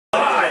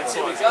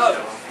Here we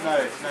go.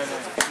 No.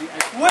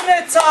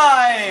 Winner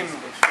time!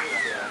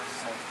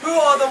 Who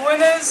are the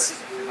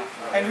winners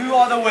and who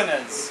are the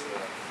winners?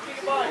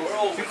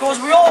 Because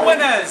we're all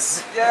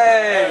winners!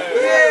 Yay!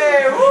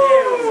 Yay!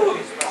 Woo!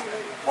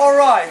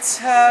 Alright,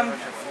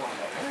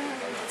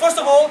 first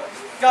of all,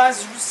 guys,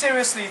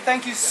 seriously,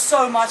 thank you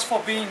so much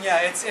for being here.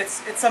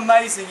 It's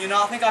amazing, you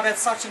know. I think I've had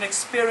such an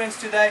experience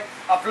today.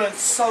 I've learned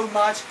so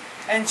much.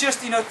 And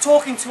just, you know,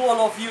 talking to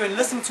all of you and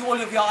listening to all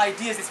of your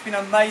ideas, it's been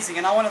amazing.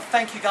 And I want to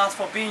thank you guys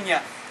for being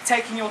here.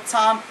 Taking your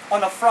time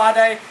on a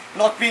Friday,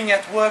 not being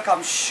at work.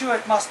 I'm sure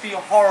it must be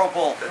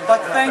horrible.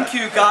 But thank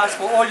you guys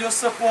for all your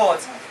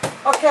support.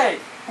 Okay,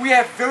 we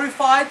have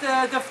verified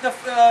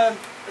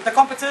the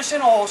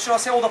competition, or should I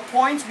say all the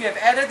points we have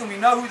added, and we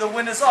know who the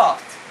winners are.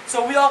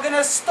 So we are going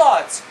to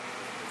start.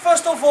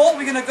 First of all,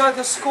 we're going to go to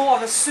the score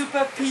of the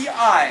Super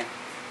PI.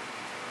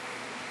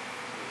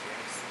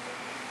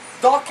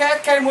 Dark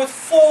Cat came with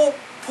 4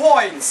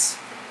 points.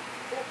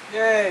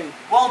 Yay!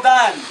 Well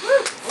done.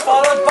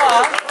 Followed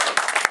by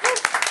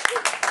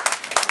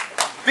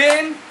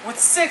Ben with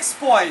 6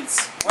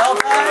 points. Well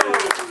done.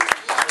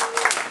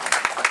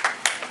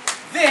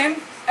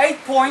 Then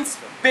 8 points,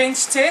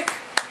 Bench Tech.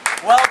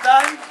 Well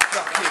done.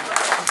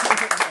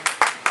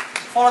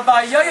 Followed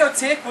by Yo-Yo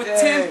Tech with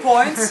 10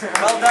 points.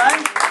 Well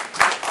done.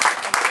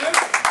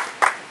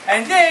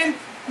 And then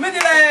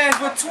Midland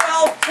with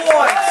 12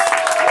 points.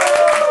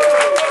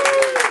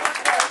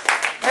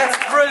 That's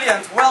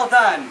brilliant. Well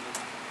done.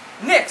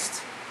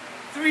 Next,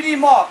 3D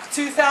Mark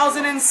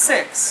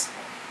 2006.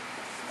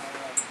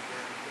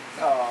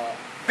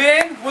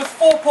 Ben with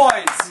 4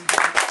 points.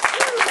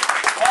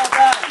 Well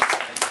done.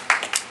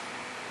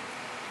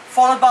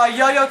 Followed by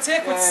Yo-Yo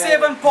Tech with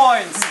 7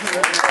 points.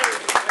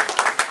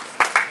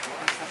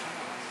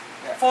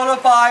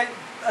 Followed by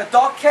a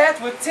Dark Cat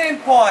with 10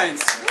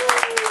 points.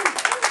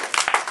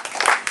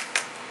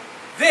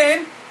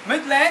 Then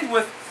Midland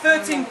with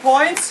 13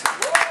 points.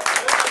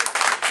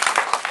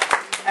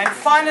 And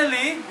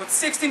finally, with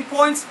 16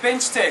 points,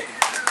 Bench Tech.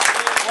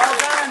 Well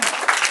done.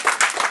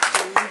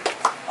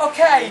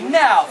 Okay,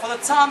 now for the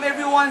time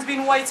everyone's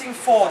been waiting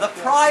for, the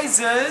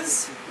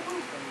prizes.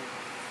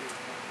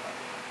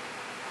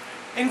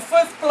 In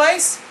 5th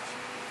place,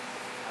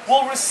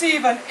 will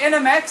receive an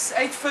NMX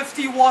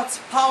 850 watt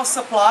power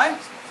supply,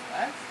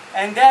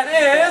 and that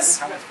is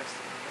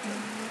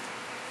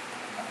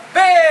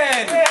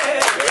Ben.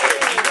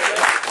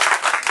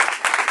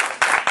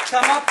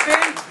 Come up,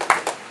 Ben.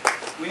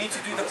 We need to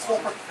do the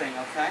corporate thing,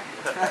 okay?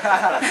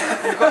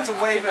 You've got to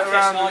wave it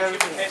around and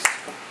everything.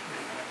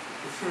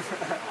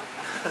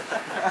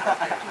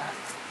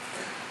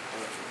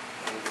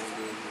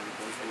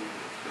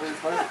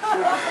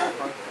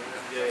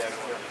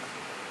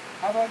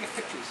 How do I get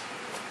pictures?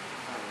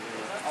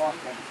 I'll ask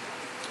them.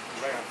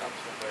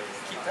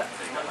 Keep that?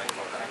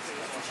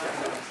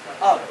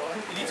 Oh,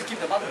 you need to keep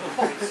the multiple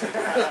points.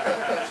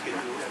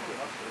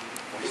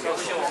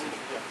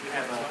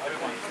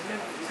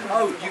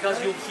 Oh, you guys,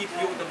 you'll keep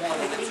the one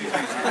that you use.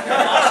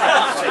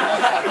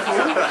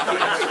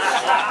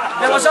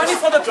 That was only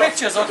for the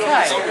pictures,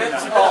 okay?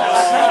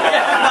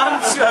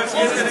 I'm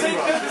joking.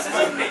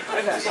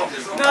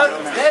 No,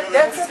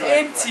 that's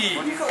empty.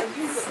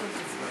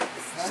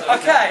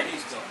 Okay.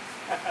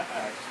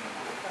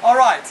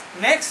 Alright,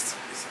 next.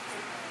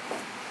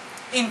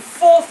 In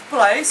 4th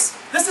place,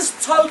 this is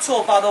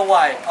total, by the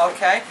way,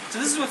 okay? So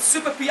this is with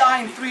Super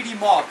PI and 3D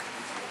Mark.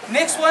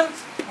 Next one,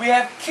 we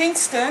have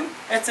Kingston.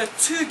 It's a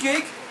 2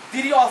 gig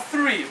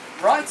DDR3,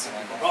 right?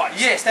 Right.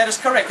 Yes, that is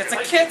correct. It's a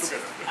kit.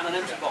 And an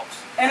empty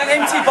box. And an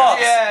empty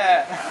box.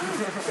 Yeah.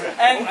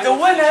 And the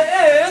winner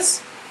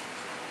is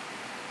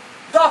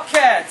Dark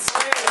Cat.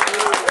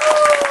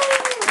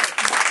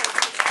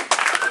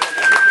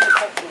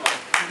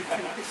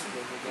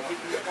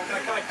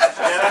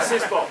 Yeah, that's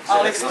his box.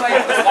 I'll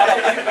explain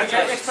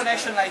the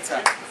explanation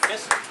later.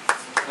 Yes.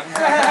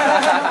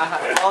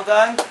 Well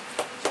done.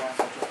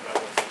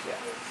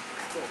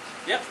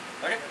 Yep.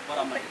 Okay. What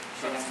I'm making.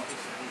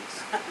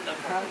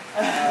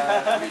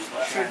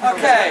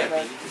 Okay.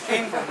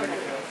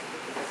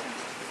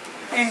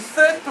 In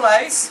 3rd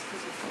place,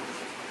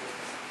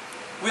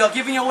 we are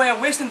giving away a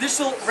Western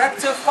Digital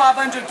Raptor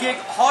 500 gig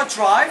hard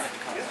drive.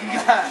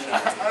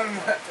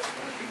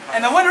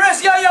 And the winner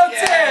is Yo-Yo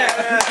Tech!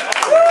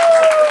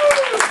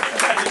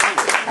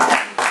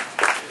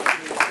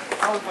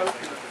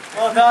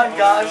 Well done,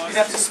 guys. You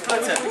have to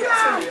split it.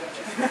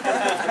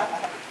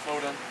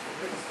 Hold on.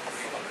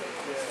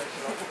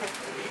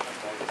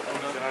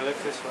 Can I look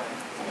this way?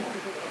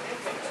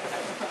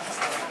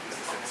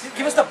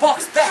 Give us the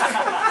box back!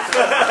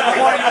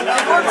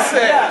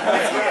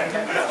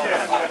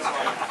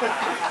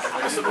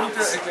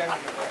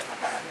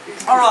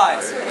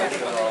 Alright.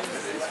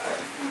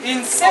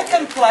 In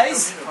 2nd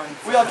place,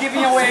 we are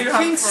giving away a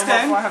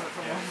Kingston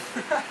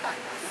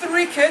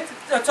 3 kit,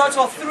 a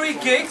total of 3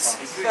 gigs.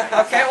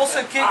 Okay, also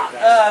a kit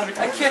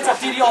of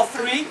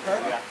DDR3.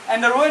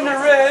 And the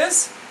winner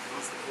is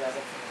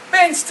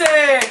Bench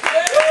Tech!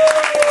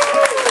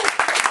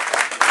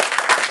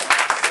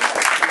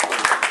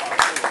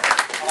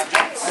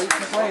 you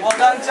complaining? Well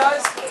done,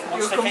 guys.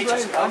 You're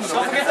complaining. I'm Don't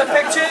not. forget the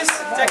pictures.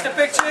 Take the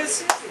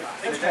pictures.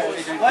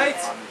 Wait.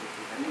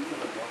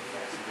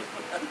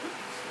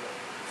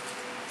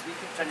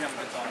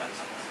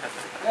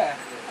 Yeah.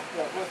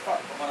 We're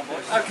fucked.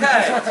 Okay.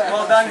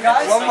 Well done,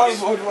 guys. One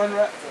motherboard, one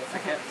raptor.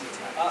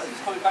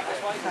 It's coming back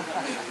this way.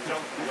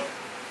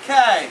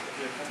 Okay.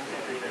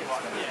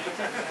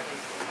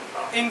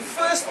 In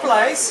first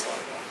place,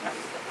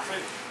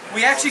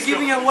 we're actually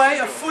giving away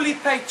a fully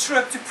paid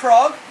trip to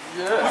Prague,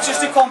 which is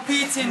to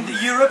compete in the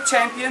Europe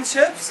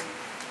Championships.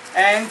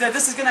 And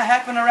this is going to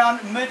happen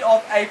around mid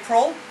of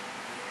April.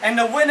 And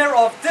the winner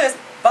of this,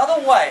 by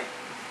the way,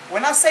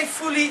 when I say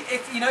fully,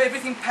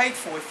 everything paid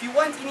for, if you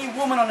want any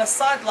woman on the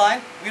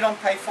sideline, we don't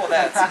pay for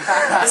that.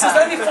 This is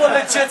only for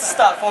legit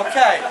stuff,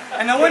 okay?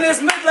 And the winner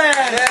is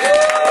Midland.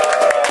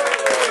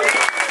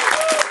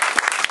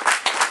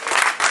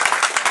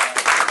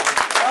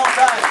 Well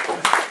done.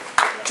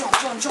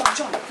 John,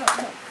 come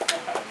on.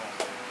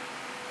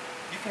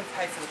 You can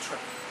pay for the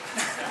trip.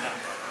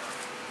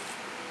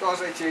 Gotta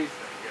say cheese.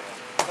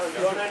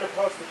 Your name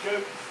across the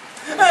tube.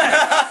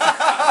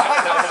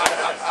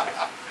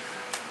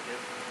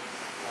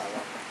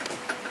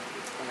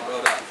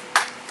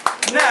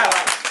 Now,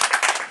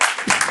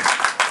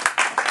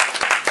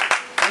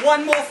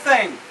 one more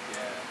thing.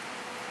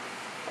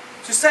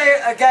 To say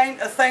again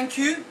a thank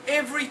you,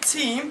 every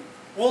team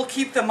will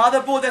keep the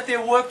motherboard that they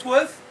worked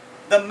with,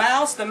 the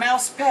mouse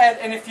pad,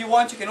 and if you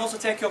want you can also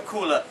take your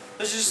cooler.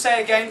 Let's just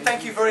say again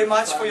thank you very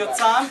much for your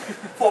time,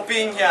 for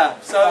being here.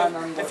 So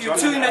if you're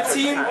two in a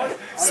team,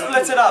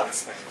 split it up.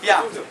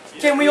 Yeah.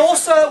 Can we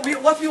also,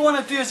 what we want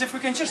to do is if we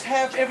can just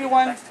have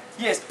everyone,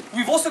 yes,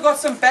 we've also got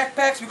some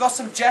backpacks, we've got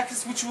some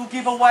jackets which we'll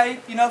give away,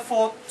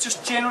 for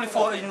just generally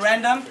for in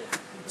random.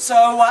 So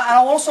I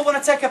also want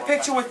to take a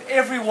picture with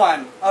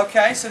everyone,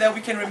 okay, so that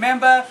we can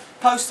remember,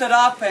 post it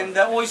up, and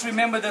always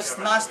remember this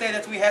nice day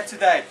that we had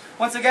today.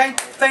 Once again,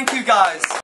 thank you guys.